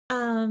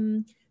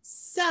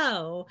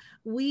So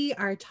we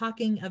are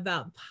talking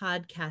about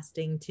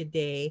podcasting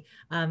today.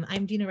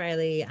 I'm Gina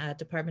Riley,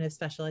 Department of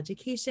Special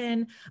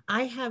Education.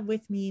 I have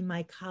with me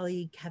my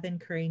colleague, Kevin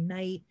Currie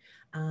Knight.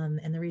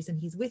 And the reason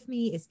he's with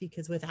me is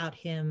because without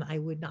him, I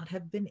would not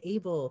have been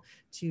able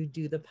to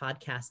do the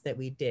podcast that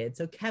we did.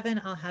 So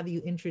Kevin, I'll have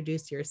you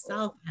introduce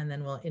yourself and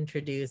then we'll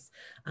introduce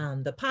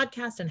the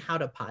podcast and how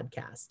to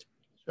podcast.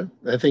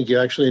 I think you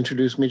actually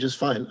introduced me just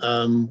fine.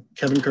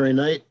 Kevin Currie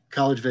Knight,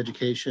 College of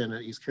Education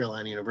at East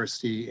Carolina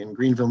University in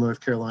Greenville,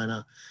 North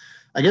Carolina.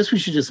 I guess we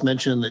should just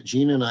mention that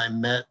Gina and I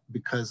met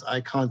because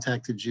I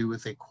contacted you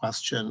with a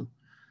question.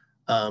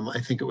 I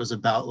think it was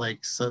about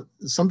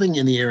something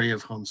in the area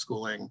of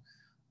homeschooling.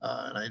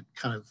 And I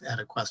kind of had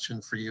a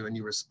question for you and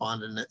you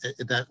responded,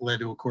 and that led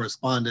to a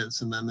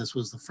correspondence. And then this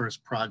was the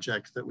first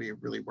project that we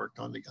really worked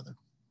on together.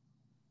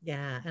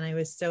 Yeah, and I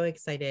was so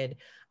excited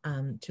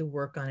to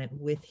work on it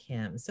with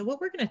him. So what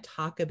we're going to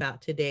talk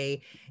about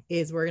today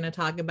is we're going to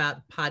talk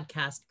about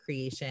podcast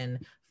creation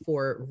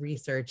for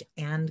research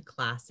and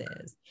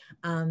classes.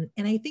 And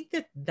I think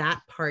that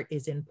that part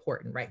is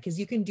important, right? Because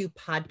you can do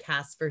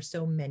podcasts for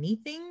so many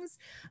things.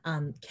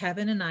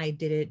 Kevin and I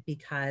did it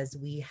because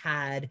we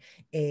had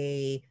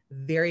a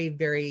very,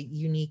 very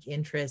unique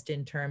interest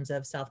in terms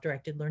of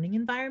self-directed learning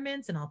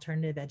environments and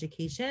alternative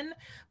education,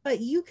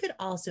 but you could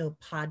also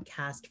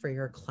podcast for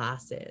your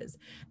classes.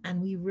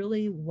 And we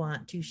really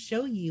want to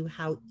show you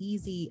how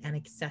easy and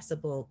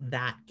accessible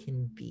that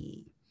can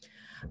be.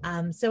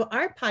 So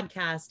our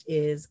podcast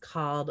is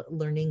called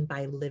Learning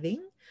by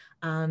Living.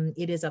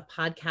 It is a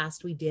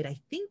podcast we did, I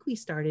think we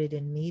started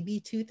in maybe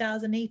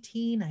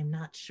 2018, I'm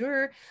not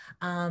sure.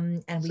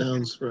 And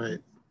Sounds right.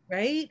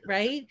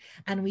 Right.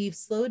 And we've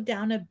slowed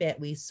down a bit.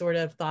 We sort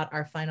of thought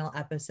our final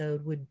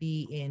episode would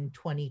be in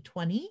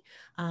 2020.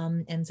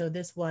 And so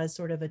this was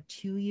sort of a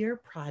 2-year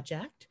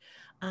project.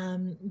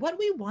 What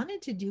we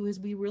wanted to do is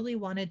we really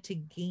wanted to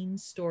gain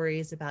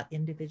stories about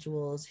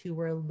individuals who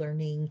were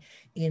learning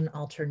in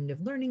alternative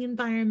learning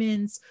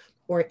environments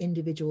or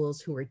individuals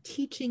who were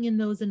teaching in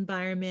those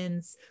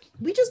environments.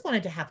 We just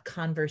wanted to have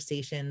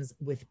conversations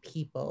with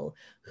people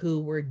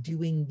who were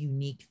doing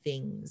unique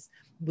things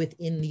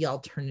within the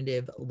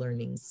alternative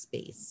learning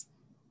space.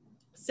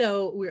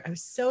 So I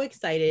was so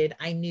excited.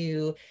 I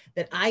knew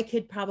that I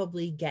could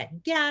probably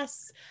get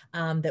guests,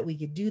 that we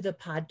could do the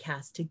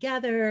podcast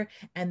together.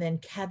 And then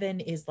Kevin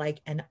is like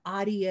an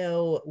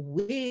audio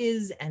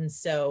whiz. And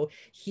so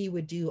he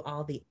would do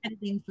all the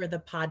editing for the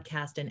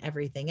podcast and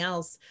everything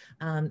else.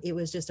 It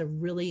was just a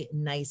really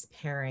nice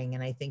pairing.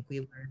 And I think we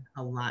learned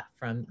a lot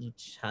from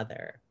each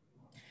other.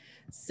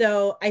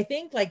 So I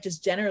think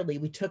just generally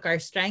we took our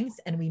strengths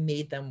and we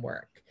made them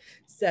work.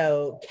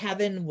 So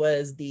Kevin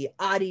was the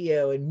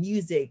audio and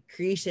music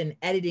creation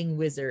editing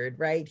wizard,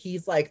 right?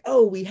 He's like,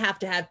 oh, we have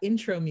to have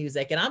intro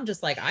music. And I'm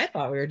just like, I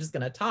thought we were just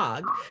going to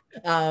talk.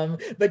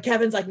 But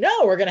Kevin's like,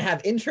 no, we're going to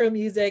have intro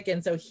music.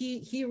 And so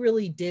he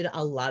really did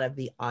a lot of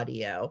the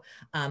audio.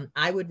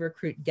 I would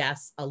recruit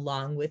guests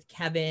along with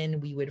Kevin.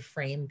 We would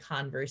frame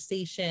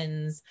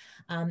conversations.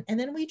 And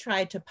then we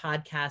tried to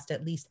podcast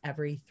at least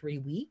every 3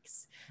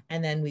 weeks.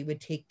 And then we would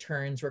take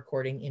turns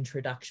recording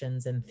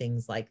introductions and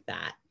things like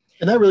that.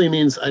 And that really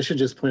means, I should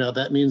just point out,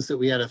 that means that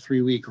we had a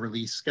 3-week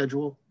release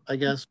schedule, I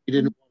guess. We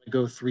didn't want to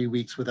go 3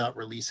 weeks without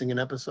releasing an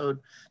episode.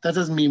 That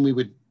doesn't mean we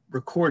would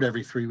record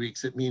every 3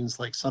 weeks. It means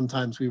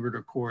sometimes we would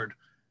record,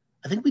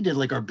 I think we did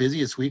our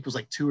busiest week was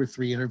 2 or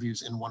 3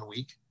 interviews in 1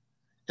 week.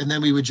 And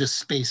then we would just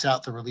space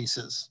out the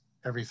releases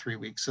every 3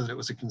 weeks so that it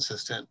was a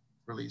consistent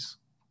release.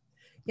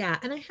 Yeah.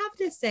 And I have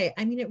to say,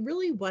 I mean, it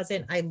really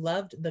wasn't, I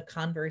loved the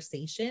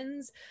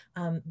conversations.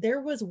 There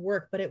was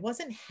work, but it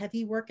wasn't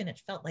heavy work and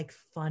it felt like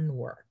fun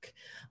work.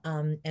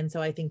 And so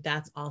I think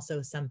that's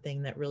also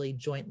something that really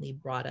jointly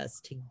brought us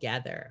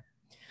together.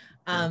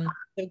 So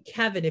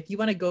Kevin, if you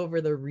want to go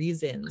over the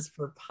reasons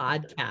for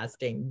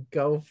podcasting,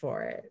 go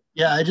for it.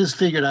 Yeah, I just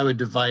figured I would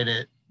divide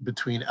it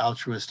between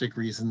altruistic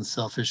reasons,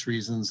 selfish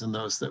reasons, and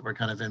those that were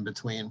kind of in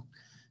between.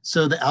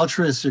 So the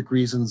altruistic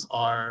reasons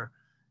are,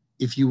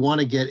 if you want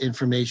to get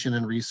information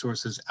and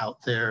resources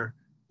out there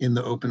in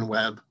the open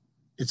web,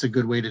 it's a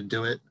good way to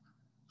do it.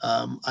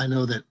 I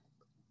know that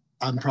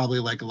I'm probably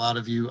like a lot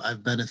of you,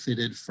 I've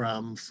benefited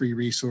from free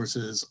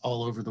resources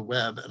all over the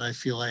web. And I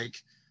feel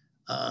like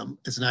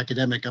as an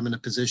academic, I'm in a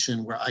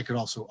position where I could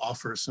also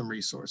offer some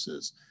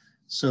resources.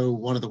 So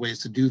one of the ways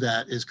to do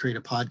that is create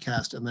a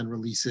podcast and then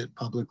release it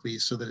publicly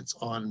so that it's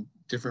on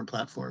different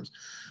platforms.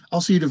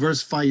 Also, you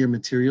diversify your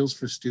materials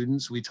for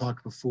students. We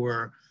talked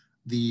before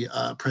the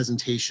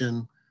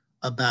presentation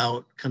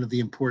about kind of the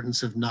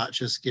importance of not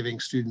just giving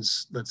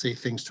students, let's say,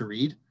 things to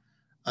read.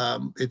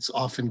 It's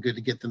often good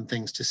to get them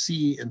things to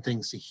see and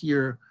things to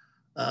hear,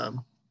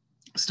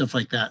 stuff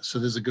like that. So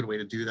there's a good way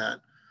to do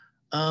that.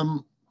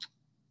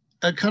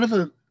 A kind of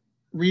a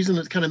reason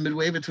that's kind of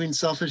midway between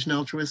selfish and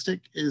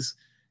altruistic is,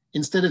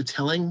 instead of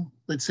telling,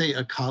 let's say,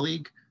 a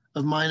colleague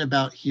of mine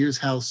about here's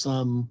how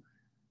some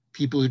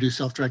people who do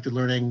self-directed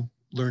learning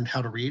learned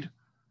how to read,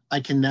 I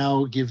can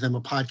now give them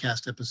a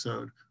podcast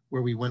episode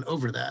where we went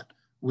over that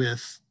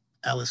with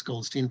Alice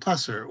Goldstein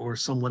Plusser or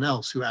someone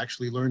else who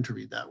actually learned to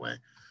read that way.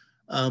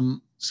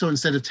 So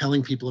instead of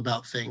telling people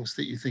about things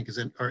that you think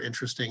are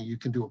interesting, you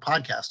can do a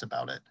podcast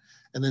about it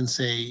and then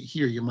say,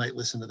 here, you might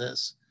listen to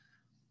this.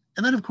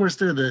 And then, of course,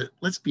 there are the,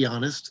 let's be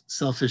honest,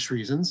 selfish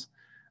reasons.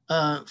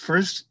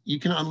 First, you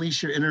can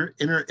unleash your inner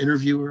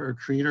interviewer or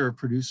creator or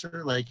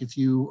producer. Like if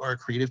you are a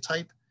creative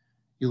type,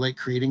 you like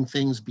creating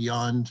things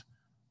beyond,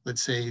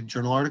 let's say,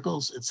 journal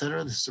articles, et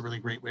cetera. This is a really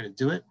great way to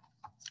do it.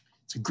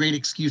 It's a great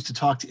excuse to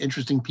talk to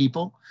interesting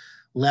people.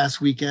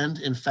 Last weekend,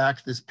 in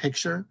fact, this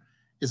picture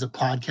is a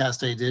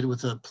podcast I did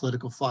with a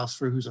political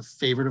philosopher who's a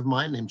favorite of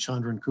mine named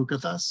Chandran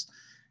Kukathas.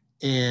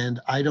 And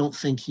I don't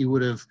think he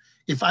would have,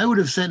 if I would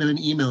have sent him an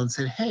email and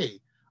said, hey,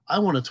 I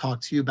want to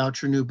talk to you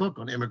about your new book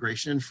on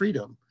immigration and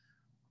freedom,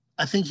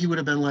 I think he would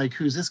have been like,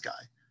 who's this guy?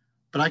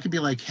 But I could be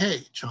like,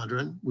 hey,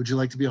 Chandran, would you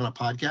like to be on a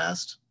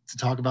podcast to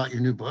talk about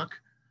your new book?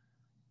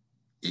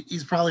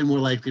 He's probably more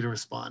likely to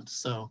respond.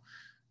 So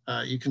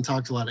you can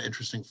talk to a lot of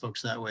interesting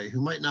folks that way who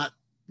might not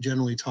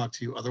generally talk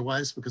to you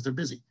otherwise because they're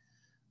busy.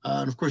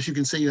 And of course, you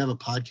can say you have a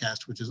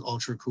podcast, which is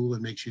ultra cool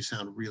and makes you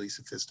sound really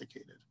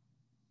sophisticated.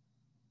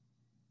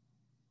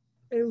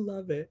 I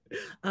love it.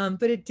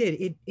 But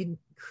it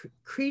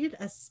created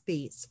a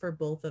space for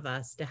both of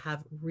us to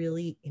have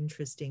really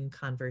interesting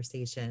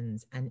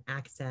conversations and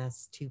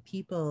access to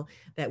people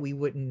that we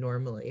wouldn't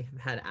normally have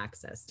had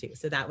access to.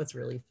 So that was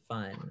really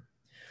fun.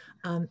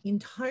 In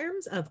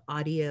terms of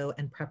audio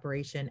and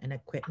preparation and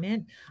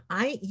equipment,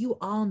 you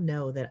all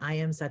know that I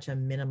am such a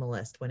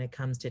minimalist when it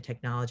comes to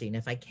technology. And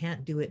if I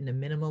can't do it in a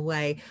minimal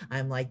way,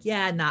 I'm like,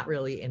 yeah, not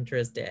really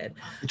interested.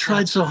 I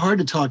tried so hard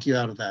to talk you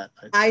out of that.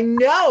 I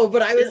know,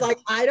 but I was like,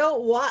 I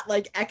don't want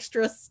like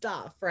extra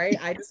stuff, right?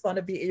 I just want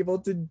to be able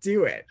to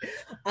do it.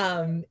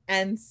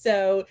 And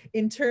so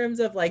in terms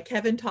of like,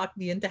 Kevin talked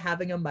me into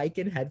having a mic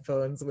and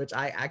headphones, which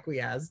I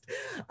acquiesced.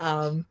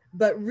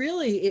 But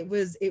really it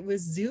was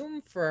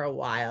Zoom for a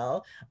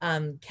while.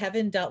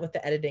 Kevin dealt with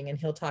the editing and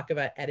he'll talk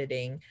about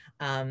editing.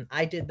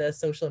 I did the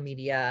social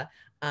media.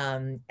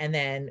 And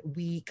then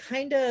we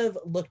kind of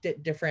looked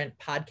at different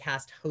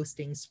podcast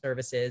hosting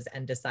services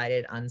and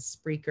decided on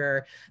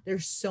Spreaker.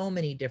 There's so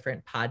many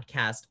different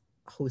podcast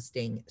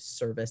hosting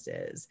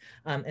services.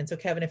 And so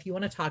Kevin, if you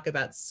want to talk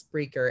about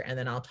Spreaker, and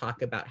then I'll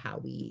talk about how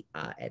we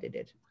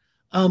edited.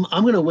 I'm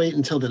going to wait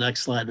until the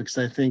next slide because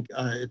I think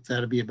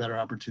that'd be a better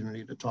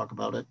opportunity to talk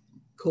about it.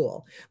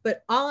 Cool.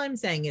 But all I'm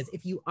saying is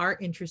if you are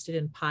interested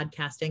in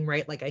podcasting,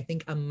 right, like I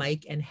think a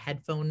mic and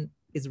headphone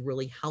is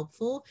really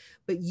helpful,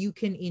 but you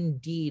can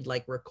indeed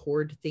like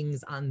record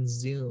things on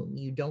Zoom.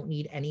 You don't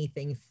need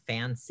anything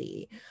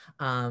fancy.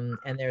 And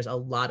there's a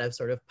lot of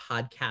sort of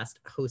podcast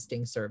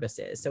hosting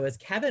services. So as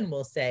Kevin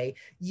will say,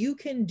 you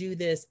can do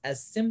this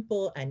as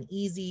simple and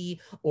easy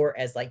or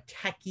as like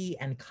techie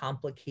and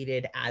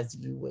complicated as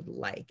you would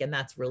like. And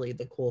that's really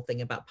the cool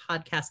thing about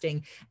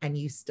podcasting, and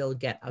you still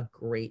get a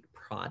great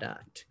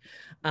product.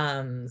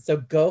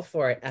 So go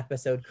for it,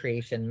 episode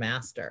creation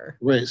master.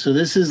 Right. So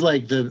this is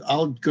like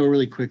I'll go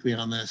really quickly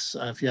on this.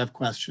 If you have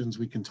questions,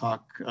 we can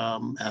talk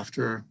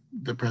after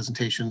the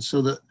presentation.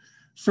 So the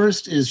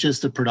first is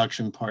just the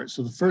production part.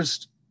 So the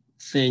first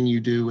thing you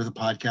do with a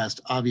podcast,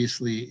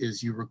 obviously,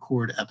 is you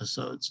record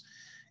episodes.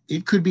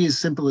 It could be as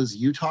simple as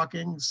you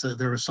talking. So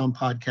there are some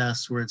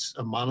podcasts where it's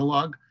a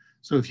monologue.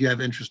 So if you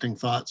have interesting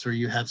thoughts or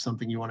you have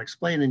something you want to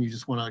explain and you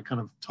just want to kind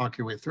of talk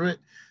your way through it,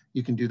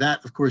 you can do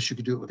that. Of course, you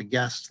could do it with a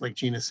guest, like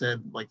Gina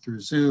said, like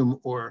through Zoom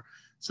or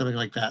something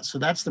like that. So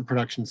that's the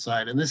production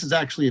side. And this is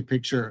actually a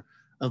picture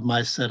of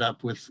my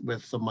setup with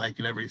the mic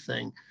and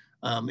everything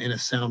in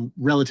a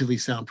relatively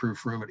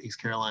soundproof room at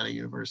East Carolina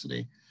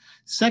University.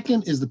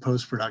 Second is the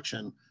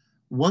post-production.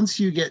 Once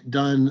you get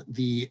done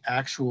the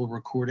actual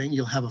recording,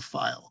 you'll have a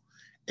file.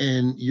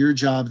 And your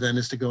job then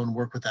is to go and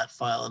work with that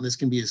file. And this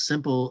can be as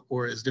simple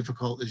or as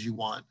difficult as you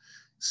want.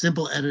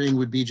 Simple editing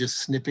would be just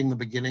snipping the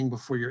beginning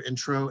before your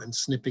intro and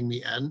snipping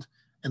the end.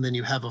 And then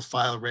you have a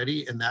file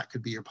ready, and that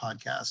could be your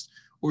podcast.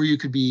 Or you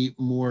could be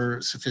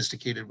more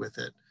sophisticated with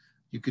it.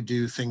 You could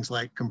do things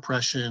like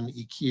compression,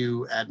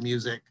 EQ, add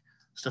music,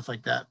 stuff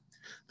like that.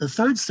 The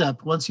third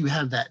step, once you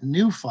have that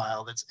new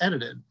file that's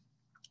edited,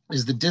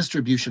 is the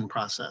distribution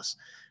process.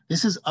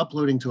 This is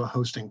uploading to a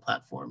hosting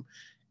platform.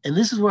 And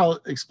this is where I'll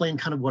explain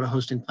kind of what a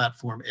hosting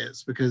platform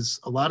is, because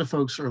a lot of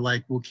folks are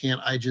like, well,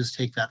 can't I just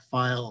take that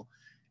file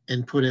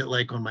and put it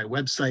like on my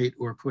website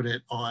or put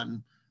it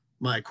on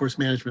my course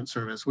management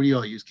service? What do you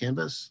all use?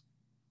 Canvas?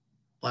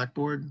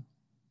 Blackboard?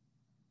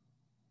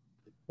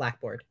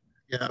 Blackboard.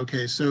 Yeah,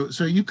 okay. So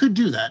you could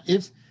do that.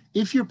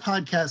 If your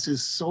podcast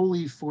is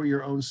solely for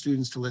your own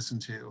students to listen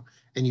to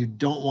and you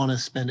don't want to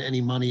spend any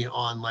money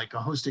on like a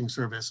hosting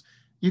service,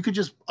 you could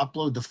just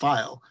upload the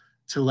file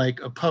to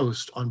like a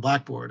post on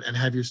Blackboard and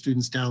have your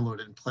students download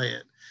it and play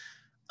it.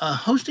 A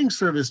hosting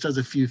service does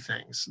a few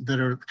things that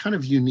are kind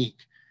of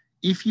unique.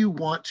 If you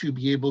want to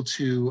be able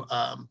to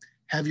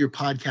have your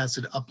podcast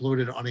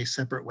uploaded on a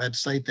separate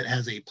website that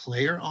has a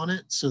player on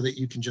it so that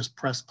you can just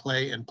press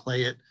play and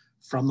play it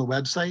from the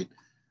website,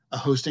 a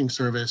hosting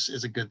service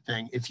is a good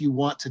thing. If you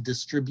want to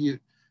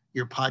distribute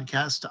your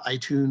podcast to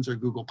iTunes or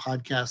Google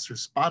Podcasts or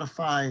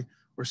Spotify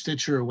or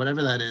Stitcher or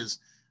whatever that is,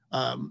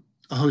 a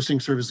hosting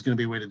service is going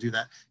to be a way to do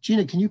that.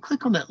 Gina, can you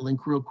click on that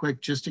link real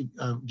quick just to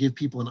give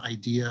people an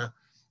idea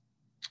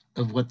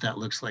of what that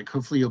looks like?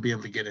 Hopefully you'll be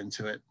able to get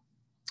into it.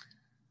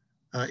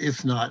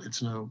 If not,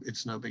 it's no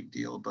big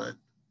deal, but.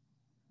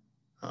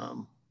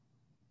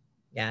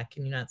 Yeah,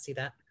 can you not see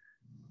that?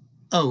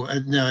 Oh,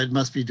 no, it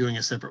must be doing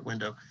a separate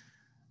window.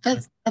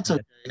 That's okay.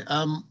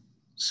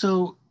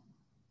 So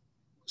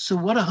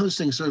what a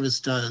hosting service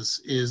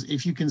does is,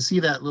 if you can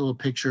see that little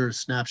picture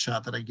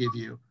snapshot that I give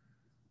you,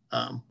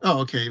 oh,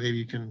 okay, maybe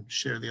you can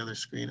share the other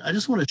screen. I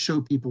just want to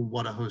show people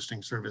what a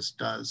hosting service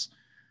does.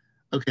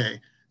 Okay,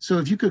 so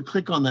if you could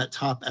click on that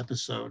top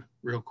episode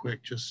real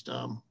quick, just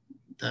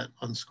that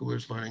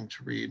Unschoolers Learning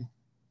to Read.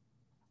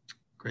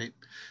 Great.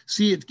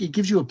 See, it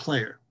gives you a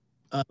player.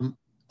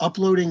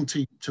 Uploading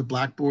to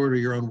Blackboard or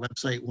your own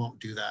website won't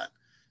do that.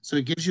 So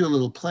it gives you a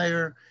little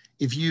player.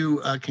 If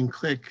you can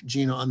click,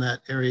 Gina, on that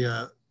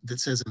area that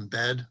says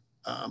embed,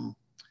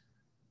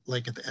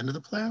 like at the end of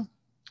the player,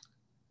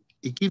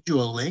 it gives you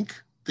a link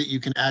that you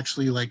can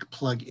actually like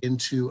plug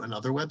into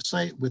another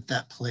website with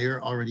that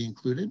player already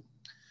included.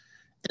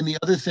 And the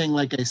other thing,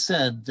 like I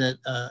said, that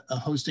a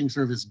hosting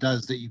service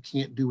does that you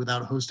can't do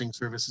without a hosting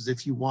service is,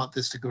 if you want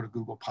this to go to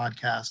Google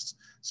Podcasts,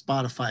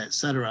 Spotify,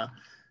 etc.,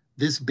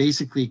 this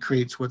basically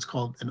creates what's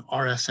called an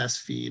RSS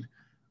feed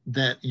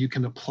that you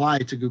can apply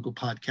to Google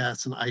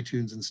Podcasts and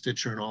iTunes and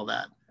Stitcher and all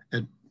that.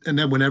 And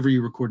then whenever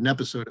you record an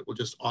episode, it will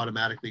just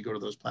automatically go to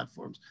those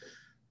platforms.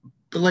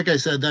 But like I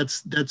said,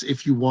 that's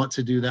if you want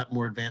to do that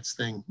more advanced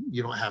thing.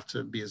 You don't have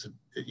to be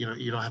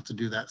you don't have to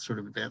do that sort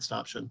of advanced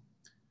option.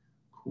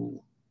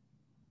 Cool.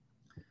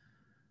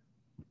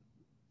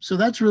 So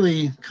that's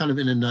really kind of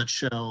in a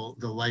nutshell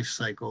the life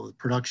cycle: the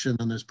production,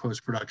 then there's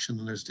post-production,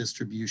 then there's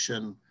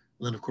distribution.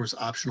 And then of course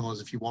optional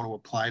is if you want to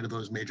apply to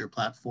those major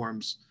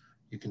platforms,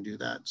 you can do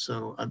that.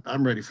 So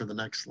I'm ready for the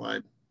next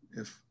slide.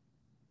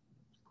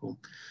 Cool.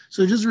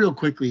 So just real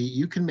quickly,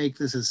 you can make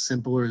this as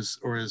simple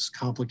or as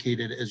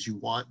complicated as you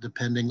want,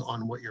 depending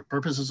on what your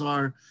purposes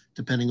are,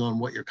 depending on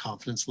what your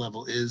confidence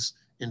level is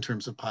in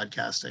terms of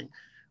podcasting.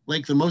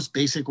 Like the most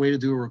basic way to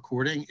do a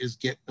recording is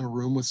get in a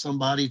room with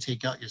somebody,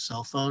 take out your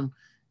cell phone,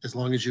 as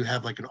long as you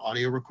have like an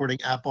audio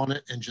recording app on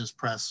it, and just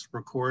press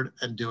record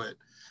and do it.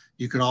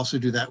 You could also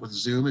do that with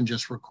Zoom and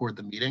just record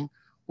the meeting,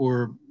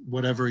 or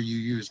whatever you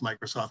use,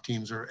 Microsoft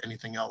Teams or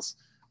anything else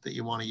that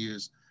you want to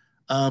use.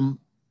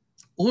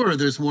 Or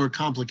there's more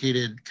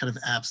complicated kind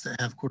of apps that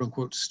have quote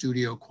unquote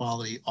studio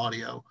quality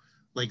audio,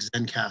 like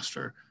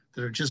Zencaster,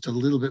 that are just a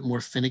little bit more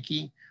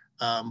finicky.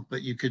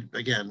 But you could,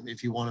 again,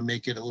 if you want to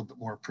make it a little bit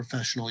more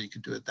professional, you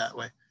could do it that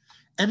way.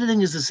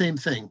 Editing is the same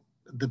thing.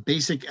 The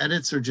basic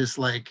edits are just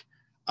like,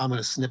 I'm going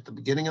to snip the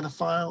beginning of the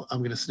file, I'm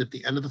going to snip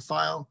the end of the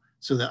file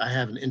so that I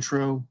have an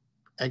intro,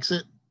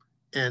 exit,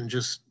 and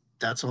just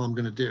that's all I'm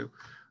going to do.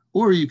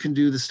 Or you can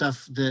do the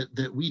stuff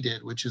that we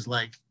did, which is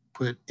like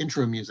put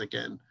intro music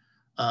in,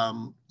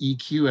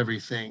 EQ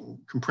everything,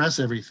 compress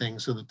everything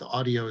so that the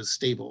audio is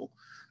stable.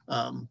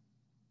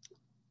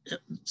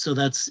 So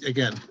that's,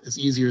 again, as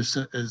easy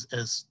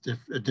as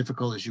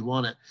difficult as you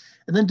want it.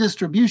 And then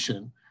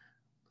distribution.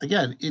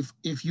 Again,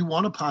 if you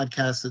want a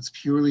podcast that's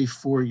purely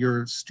for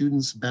your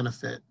students'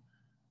 benefit,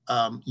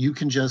 you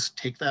can just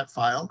take that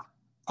file,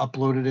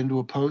 upload it into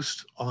a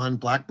post on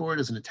Blackboard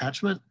as an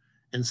attachment,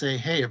 and say,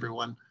 hey,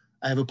 everyone,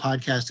 I have a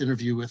podcast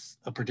interview with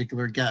a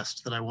particular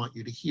guest that I want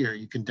you to hear.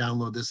 You can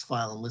download this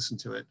file and listen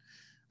to it.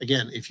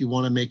 Again, if you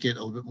want to make it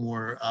a little bit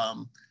more,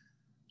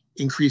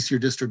 increase your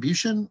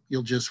distribution,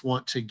 you'll just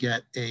want to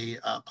get a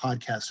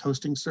podcast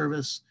hosting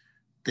service.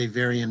 They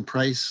vary in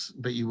price,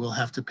 but you will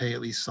have to pay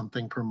at least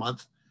something per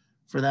month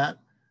for that.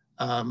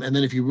 And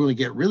then if you really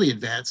get really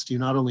advanced, you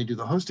not only do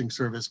the hosting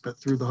service, but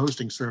through the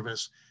hosting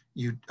service,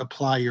 you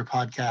apply your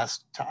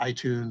podcast to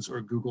iTunes or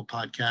Google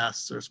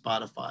Podcasts or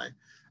Spotify,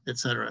 et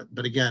cetera.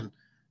 But again,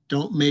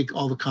 don't make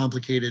all the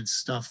complicated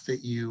stuff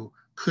that you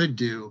could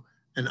do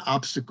an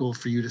obstacle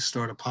for you to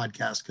start a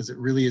podcast, because it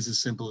really is as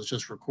simple as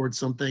just record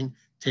something,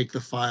 take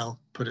the file,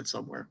 put it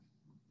somewhere.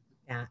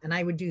 Yeah, and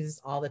I would do this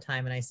all the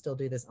time, and I still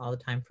do this all the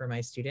time for my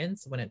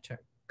students when it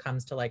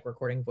comes to like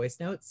recording voice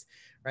notes,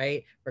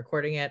 right?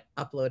 Recording it,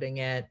 uploading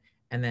it,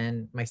 and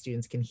then my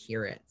students can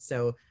hear it.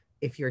 So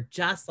if you're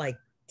just like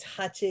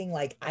touching,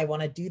 like, I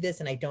want to do this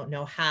and I don't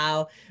know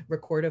how,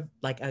 record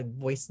a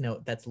voice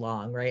note that's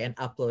long, right? And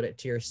upload it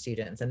to your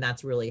students. And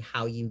that's really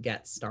how you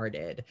get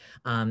started.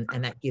 And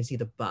that gives you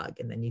the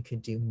bug, and then you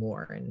could do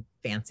more and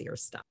fancier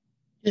stuff.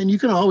 And you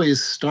can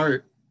always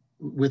start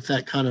with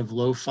that kind of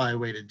lo-fi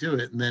way to do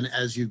it. And then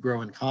as you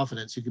grow in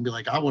confidence, you can be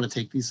like, I want to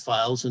take these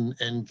files and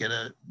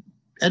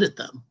edit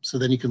them. So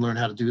then you can learn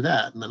how to do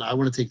that. And then I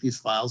want to take these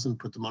files and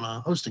put them on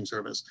a hosting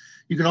service.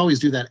 You can always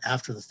do that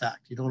after the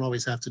fact. You don't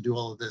always have to do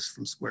all of this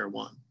from square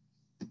one.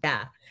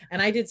 Yeah.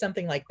 And I did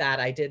something like that.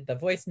 I did the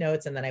voice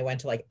notes and then I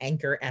went to like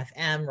Anchor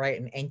FM, right?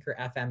 And Anchor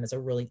FM is a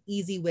really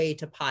easy way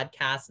to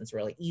podcast. It's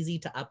really easy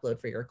to upload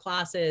for your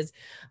classes.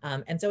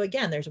 And so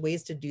again, there's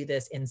ways to do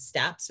this in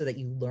steps so that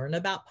you learn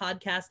about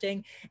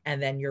podcasting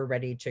and then you're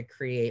ready to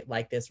create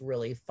like this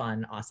really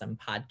fun, awesome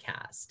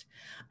podcast.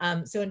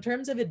 So in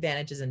terms of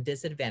advantages and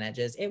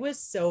disadvantages, it was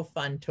so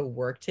fun to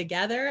work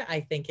together. I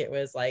think it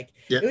was like,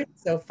 Yeah. it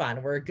was so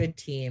fun. We're a good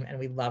team and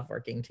we love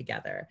working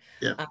together.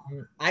 Yeah.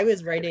 I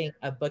was writing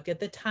a book at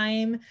the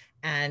time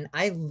and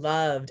I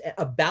loved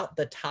about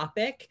the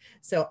topic.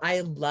 So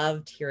I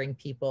loved hearing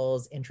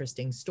people's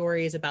interesting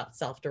stories about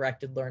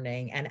self-directed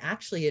learning. And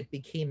actually it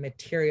became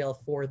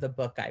material for the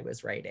book I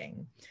was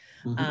writing.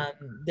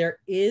 There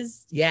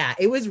is, yeah,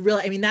 it was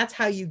really, I mean, that's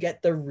how you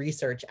get the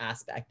research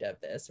aspect of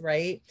this,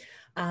 right?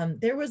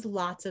 There was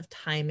lots of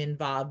time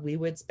involved. We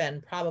would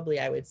spend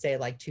probably, I would say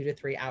like 2 to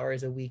 3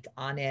 hours a week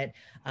on it.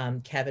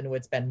 Kevin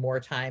would spend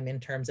more time in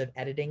terms of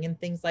editing and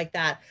things like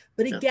that.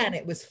 But again,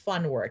 it was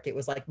fun work. It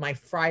was like my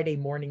Friday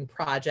morning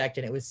project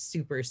and it was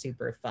super,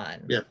 super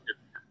fun. Yeah.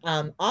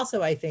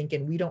 Also, I think,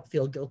 and we don't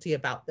feel guilty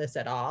about this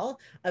at all,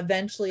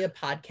 eventually a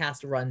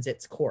podcast runs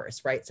its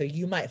course, right? So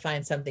you might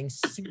find something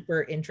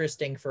super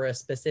interesting for a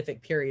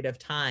specific period of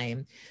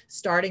time.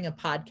 Starting a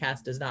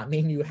podcast does not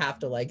mean you have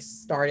to like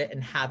start it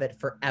and have it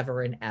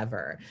forever and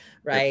ever,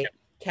 right? Yep.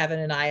 Kevin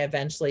and I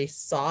eventually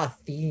saw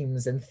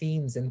themes and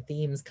themes and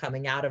themes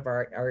coming out of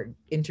our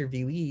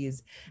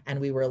interviewees. And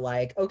we were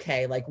like,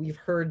 okay, like we've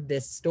heard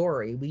this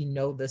story. We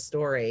know the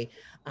story.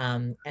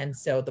 And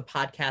so the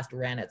podcast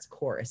ran its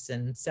course.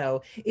 And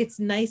so it's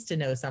nice to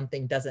know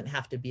something doesn't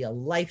have to be a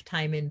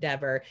lifetime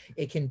endeavor.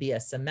 It can be a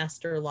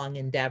semester-long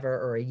endeavor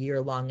or a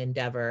year-long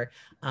endeavor,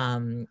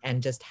 and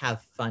just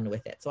have fun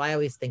with it. So I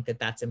always think that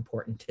that's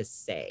important to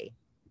say.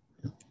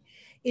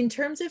 In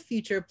terms of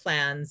future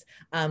plans,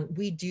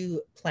 we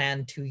do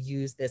plan to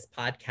use this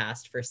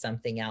podcast for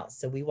something else.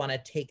 So we want to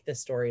take the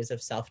stories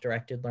of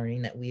self-directed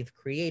learning that we've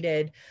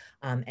created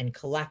and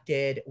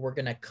collected. We're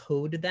going to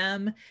code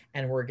them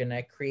and we're going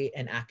to create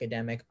an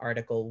academic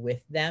article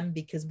with them,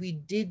 because we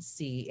did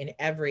see in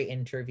every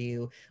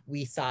interview,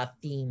 we saw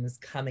themes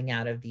coming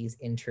out of these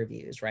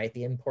interviews, right?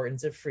 The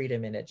importance of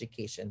freedom in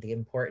education, the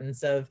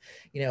importance of,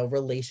 you know,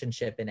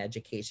 relationship in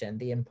education,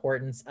 the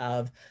importance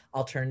of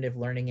alternative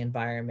learning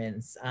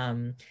environments.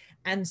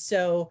 And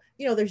so,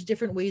 you know, there's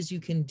different ways you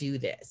can do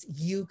this.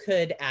 You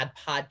could add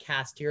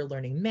podcasts to your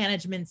learning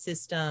management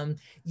system.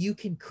 You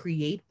can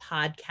create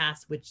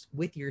podcasts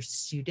with your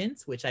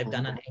students, which I've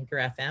done on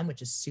Anchor FM,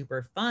 which is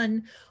super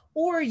fun.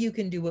 Or you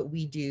can do what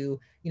we do,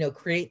 you know,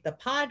 create the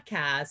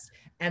podcast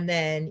and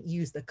then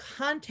use the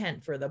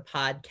content for the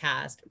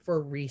podcast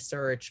for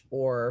research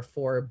or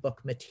for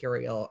book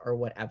material or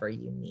whatever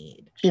you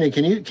need. Gina,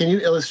 can you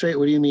illustrate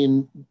what do you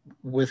mean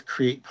with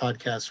create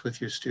podcasts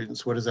with your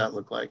students? What does that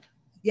look like?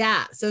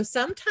 Yeah. So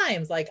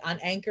sometimes like on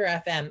Anchor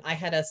FM, I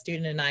had a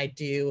student and I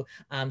do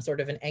sort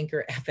of an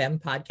Anchor FM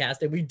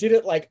podcast, and we did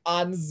it like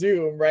on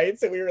Zoom, right?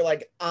 So we were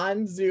like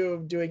on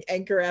Zoom doing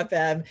Anchor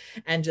FM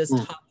and just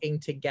talking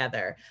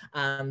together.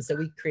 So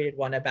we created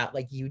one about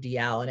like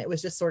UDL, and it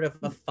was just sort of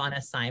a fun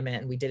assignment,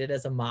 and we did it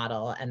as a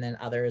model and then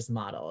others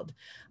modeled.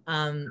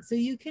 So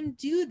you can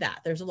do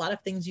that. There's a lot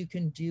of things you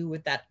can do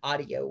with that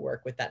audio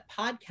work, with that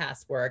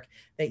podcast work,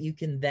 that you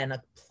can then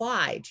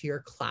apply to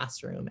your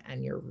classroom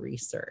and your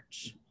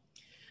research.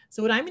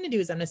 So what I'm going to do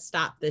is I'm going to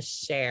stop this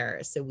share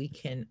so we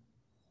can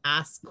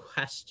ask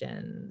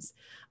questions.